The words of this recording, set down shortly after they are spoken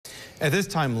At this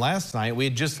time last night, we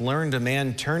had just learned a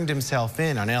man turned himself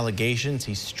in on allegations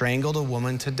he strangled a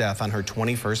woman to death on her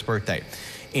 21st birthday.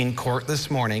 In court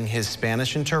this morning, his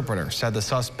Spanish interpreter said the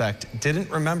suspect didn't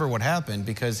remember what happened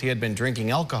because he had been drinking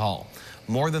alcohol,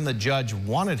 more than the judge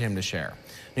wanted him to share.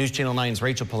 News Channel 9's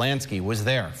Rachel Polanski was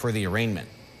there for the arraignment.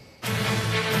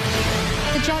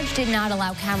 The judge did not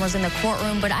allow cameras in the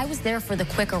courtroom, but I was there for the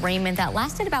quick arraignment that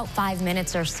lasted about 5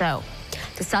 minutes or so.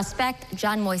 The suspect,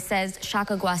 John Moises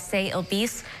Chacaguase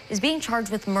Ilbis, is being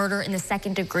charged with murder in the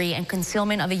second degree and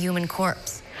concealment of a human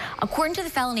corpse. According to the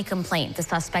felony complaint, the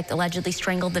suspect allegedly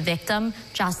strangled the victim,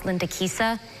 Jocelyn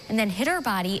Tequisa, and then hid her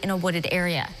body in a wooded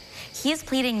area. He is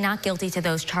pleading not guilty to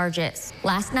those charges.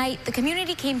 Last night, the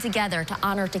community came together to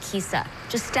honor Tequisa,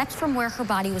 just steps from where her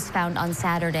body was found on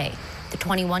Saturday. The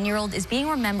 21-year-old is being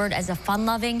remembered as a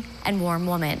fun-loving and warm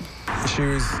woman. She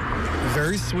was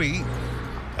very sweet,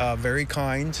 very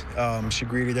kind. She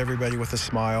greeted everybody with a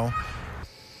smile.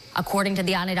 According to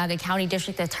the Onondaga County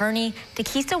District Attorney,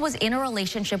 Tequisa was in a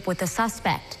relationship with the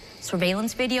suspect.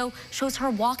 Surveillance video shows her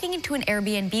walking into an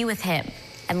Airbnb with him,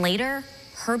 and later,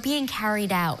 her being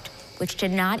carried out, which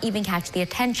did not even catch the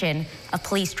attention of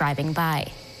police driving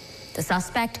by. The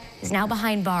suspect is now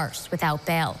behind bars without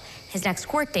bail. His next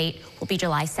court date will be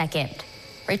July 2nd.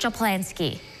 Rachel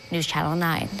Polanski, News Channel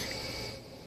 9.